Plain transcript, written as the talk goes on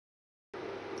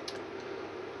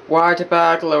Why do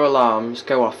burglar alarms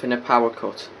go off in a power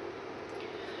cut?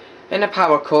 In a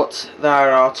power cut,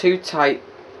 there are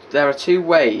two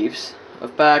waves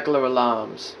of burglar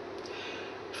alarms.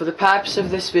 For the purpose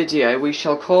of this video, we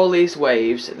shall call these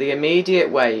waves the immediate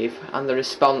wave and the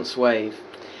response wave.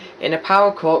 In a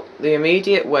power cut, the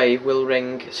immediate wave will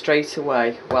ring straight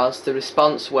away, whilst the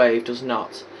response wave does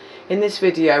not. In this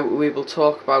video, we will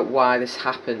talk about why this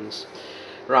happens.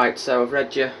 Right, so I've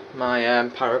read you my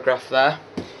paragraph there.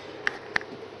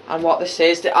 And what this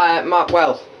is,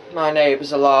 my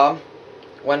neighbour's alarm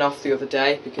went off the other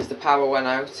day because the power went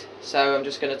out. So I'm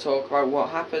just going to talk about what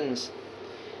happens.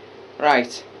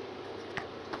 Right.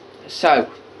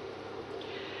 So,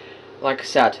 like I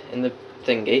said in the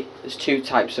thingy, there's two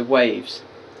types of waves.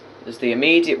 There's the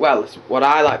immediate, what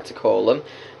I like to call them,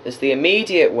 there's the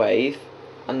immediate wave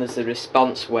and there's the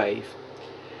response wave.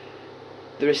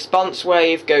 The response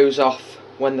wave goes off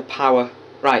when the power,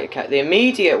 the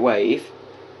immediate wave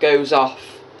goes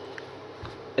off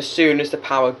as soon as the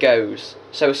power goes.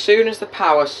 So as soon as the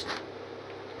power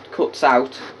cuts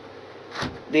out,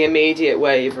 the immediate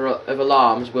wave of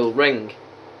alarms will ring.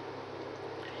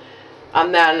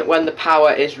 And then when the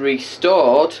power is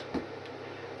restored,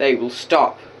 they will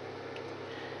stop.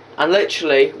 And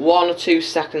literally 1 or 2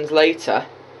 seconds later,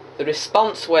 the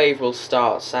response wave will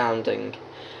start sounding.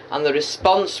 And the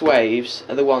response waves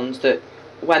are the ones that,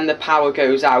 when the power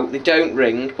goes out, they don't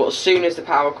ring, but as soon as the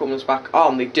power comes back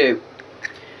on, they do.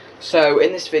 So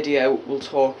in this video, we'll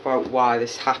talk about why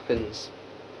this happens.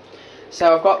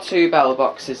 So I've got 2 bell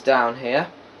boxes down here,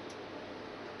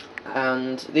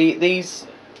 and this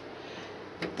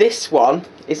one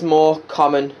is more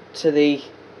common to the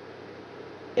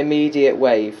immediate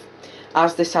wave,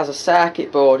 as this has a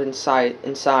circuit board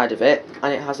inside of it,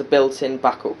 and it has a built-in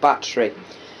backup battery.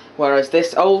 Whereas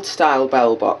this old style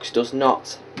bell box does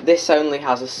not. This only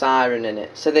has a siren in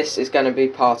it, so this is going to be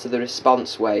part of the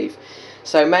response wave.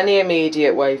 So many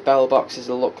immediate wave bell boxes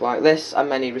will look like this, and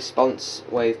many response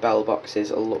wave bell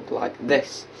boxes will look like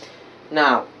this.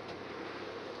 Now,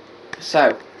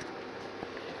 so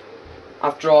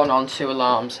I've drawn on 2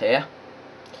 alarms here.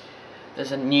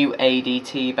 There's a new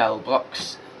ADT bell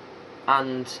box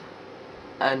and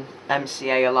an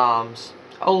MCA alarms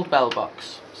old bell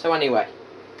box. So anyway,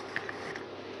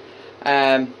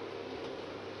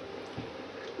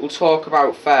 we'll talk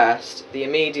about first the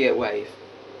immediate wave.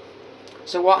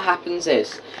 So what happens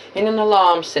is, in an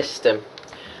alarm system,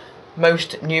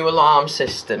 most new alarm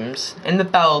systems, in the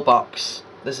bell box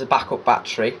there's a backup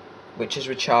battery which is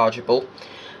rechargeable,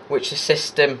 which the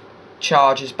system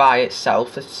charges by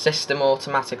itself. The system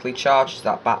automatically charges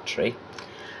that battery.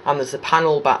 And there's a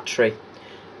panel battery,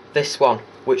 this one,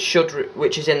 which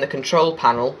is in the control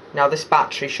panel. Now this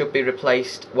battery should be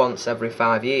replaced once every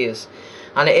 5 years,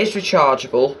 and it is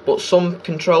rechargeable, but some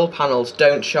control panels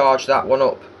don't charge that one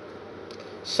up.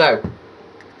 So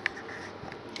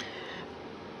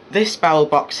this bell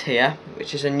box here,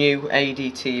 which is a new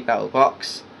ADT bell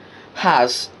box,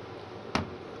 has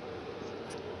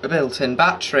a built-in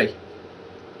battery.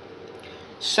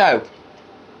 So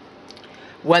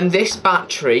when this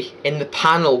battery in the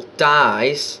panel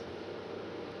dies,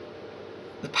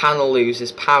 the panel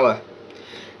loses power.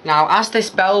 Now, as this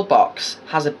bell box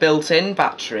has a built-in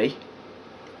battery,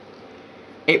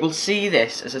 it will see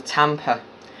this as a tamper,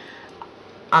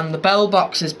 and the bell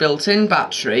box's built-in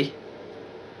battery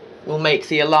will make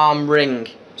the alarm ring.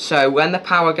 So when the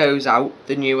power goes out,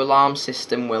 the new alarm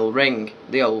system will ring,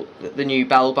 the new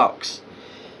bell box.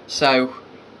 So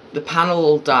the panel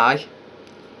will die,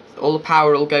 all the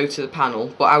power will go to the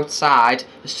panel, but outside,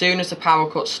 as soon as the power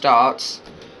cut starts,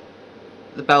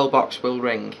 the bell box will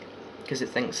ring because it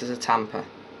thinks there's a tamper.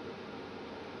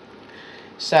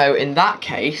 So in that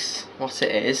case, what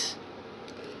it is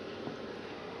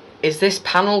this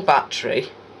panel battery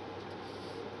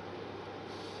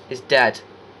is dead,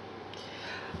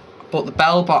 but the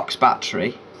bell box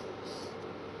battery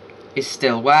is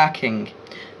still working.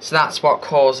 So that's what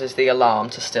causes the alarm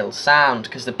to still sound,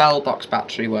 because the bell box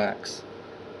battery works.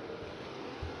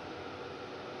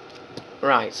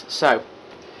 Right, so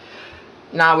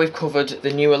now we've covered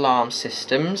the new alarm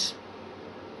systems,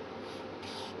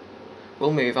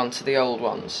 we'll move on to the old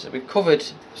ones. So we've covered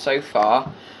so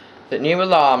far that new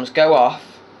alarms go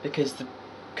off because the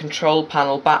control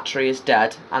panel battery is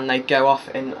dead, and they go off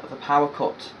in the power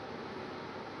cut.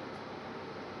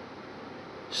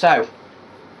 So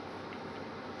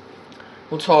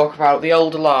we'll talk about the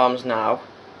old alarms now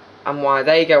and why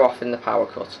they go off in the power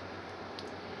cut.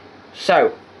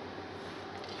 So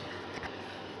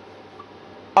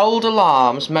old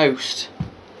alarms, I've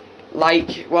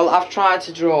tried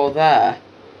to draw that,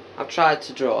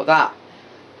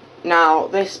 Now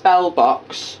this bell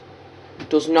box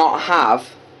does not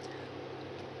have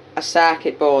a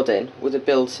circuit board in with a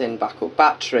built-in backup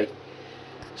battery.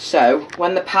 So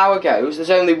when the power goes, there's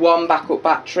only one backup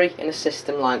battery in a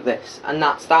system like this, and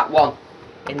that's that one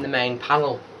in the main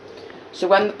panel. So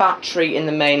when the battery in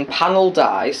the main panel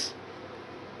dies,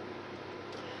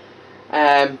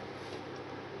 in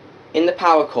the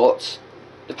power cut,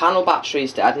 the panel battery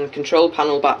is dead, and control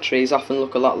panel batteries often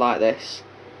look a lot like this.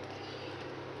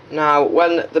 Now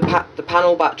when the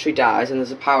panel battery dies and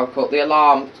there's a power cut, the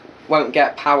alarm won't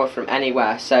get power from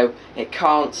anywhere, so it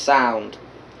can't sound,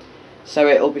 so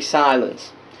it'll be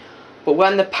silent. But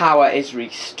when the power is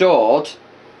restored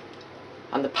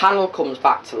and the panel comes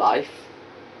back to life,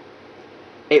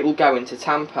 it will go into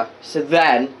tamper. So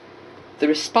then the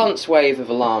response wave of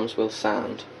alarms will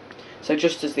sound. So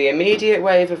just as the immediate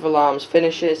wave of alarms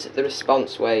finishes, the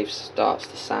response wave starts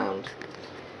to sound.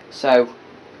 So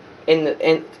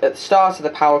at the start of the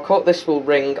power cut, this will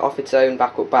ring off its own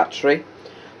backup battery,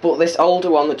 but this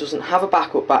older one that doesn't have a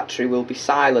backup battery will be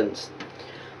silenced.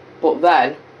 But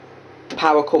then the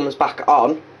power comes back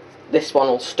on, this one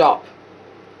will stop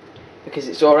because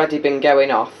it's already been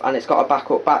going off and it's got a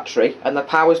backup battery, and the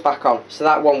power's back on, so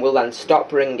that one will then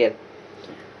stop ringing.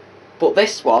 But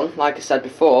this one, like I said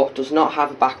before, does not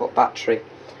have a backup battery,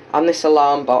 and this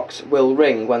alarm box will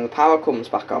ring when the power comes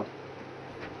back on.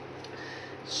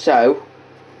 So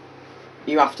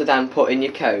you have to then put in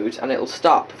your code and it'll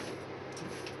stop.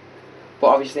 But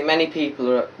obviously many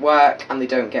people are at work and they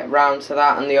don't get round to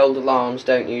that, and the old alarms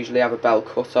don't usually have a bell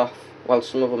cut off. Well,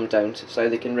 some of them don't, so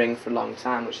they can ring for a long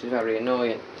time, which is very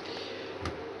annoying.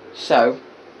 So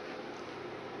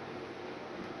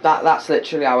that's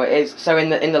literally how it is. So in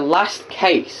the last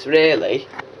case, really,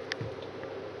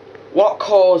 what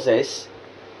causes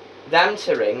them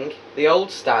to ring, the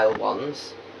old style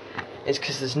ones, is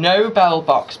because there's no bell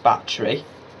box battery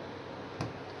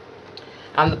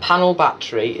and the panel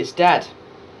battery is dead.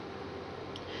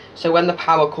 So when the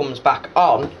power comes back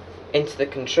on into the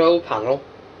control panel,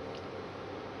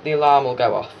 the alarm will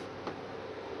go off.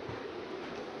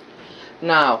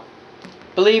 Now,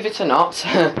 believe it or not,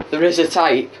 there is a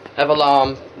type of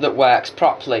alarm that works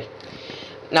properly.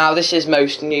 Now this is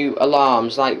most new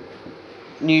alarms, like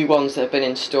new ones that have been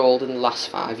installed in the last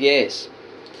 5 years.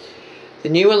 The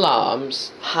new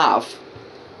alarms have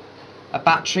a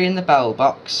battery in the bell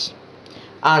box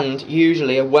and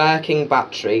usually a working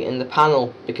battery in the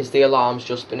panel because the alarm's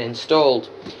just been installed.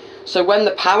 So when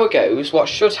the power goes, what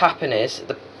should happen is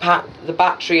the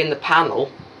battery in the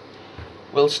panel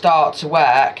will start to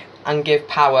work and give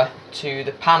power to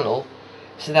the panel,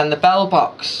 so then the bell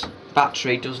box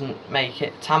battery doesn't make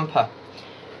it tamper.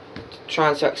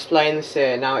 Trying to explain this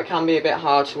here. Now it can be a bit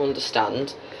hard to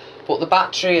understand, but the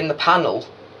battery in the panel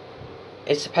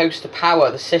is supposed to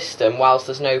power the system whilst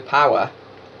there's no power.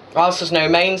 Whilst there's no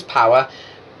mains power,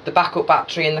 the backup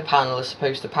battery in the panel is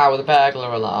supposed to power the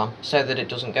burglar alarm so that it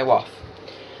doesn't go off.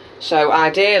 So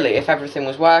ideally, if everything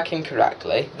was working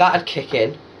correctly, that'd kick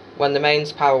in when the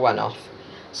mains power went off,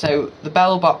 so the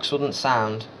bell box wouldn't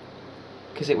sound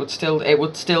because it would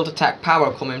still detect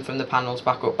power coming from the panel's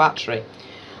backup battery.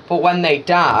 But when they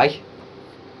die,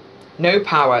 no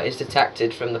power is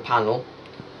detected from the panel,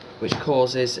 which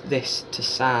causes this to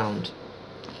sound.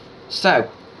 So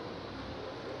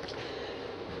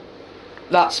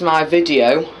that's my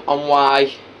video on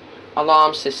why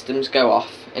alarm systems go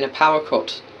off in a power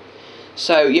cut.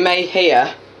 So you may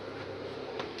hear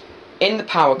in the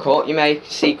power cut, you may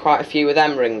see quite a few of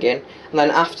them ringing, and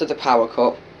then after the power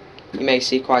cut you may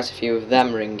see quite a few of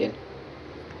them ringing.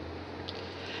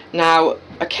 Now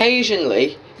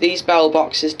occasionally these bell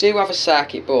boxes do have a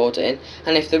circuit board in,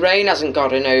 and if the rain hasn't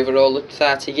got in over all the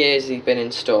 30 years they've been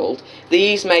installed,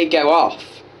 these may go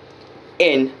off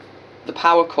in the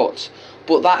power cut,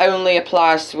 but that only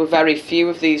applies to a very few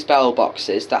of these bell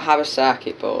boxes that have a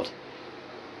circuit board.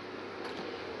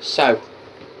 So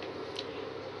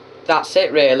that's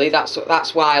it really.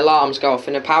 That's why alarms go off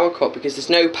in a power cut, because there's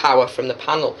no power from the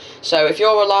panel. So if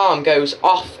your alarm goes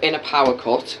off in a power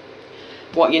cut,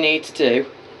 what you need to do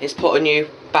is put a new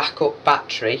backup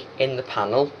battery in the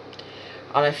panel,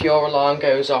 and if your alarm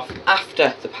goes off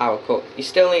after the power cut, you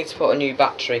still need to put a new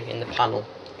battery in the panel,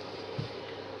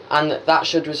 and that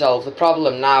should resolve the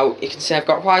problem. Now you can see I've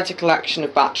got quite a collection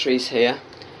of batteries here.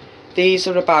 These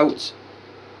are about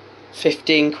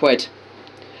 15 quid,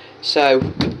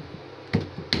 so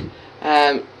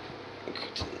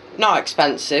not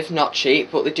expensive, not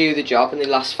cheap, but they do the job and they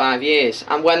last 5 years,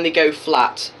 and when they go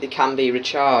flat they can be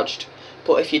recharged.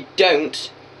 But if you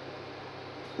don't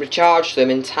recharge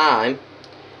them in time,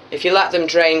 if you let them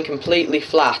drain completely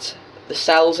flat, the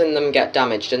cells in them get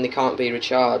damaged and they can't be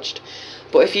recharged.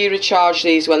 But if you recharge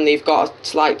these when they've got a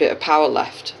slight bit of power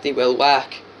left, they will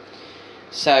work.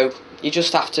 So you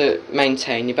just have to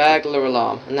maintain your burglar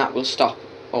alarm, and that will stop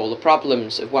all the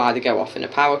problems of why they go off in a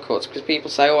power cut. Because people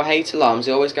say, oh, I hate alarms,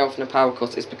 they always go off in a power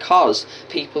cut. It's because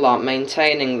people aren't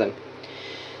maintaining them.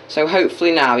 So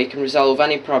hopefully now you can resolve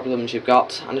any problems you've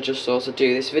got, and I just thought I'd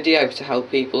do this video to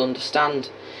help people understand.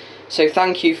 So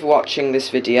thank you for watching this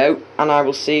video, and I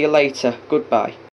will see you later. Goodbye.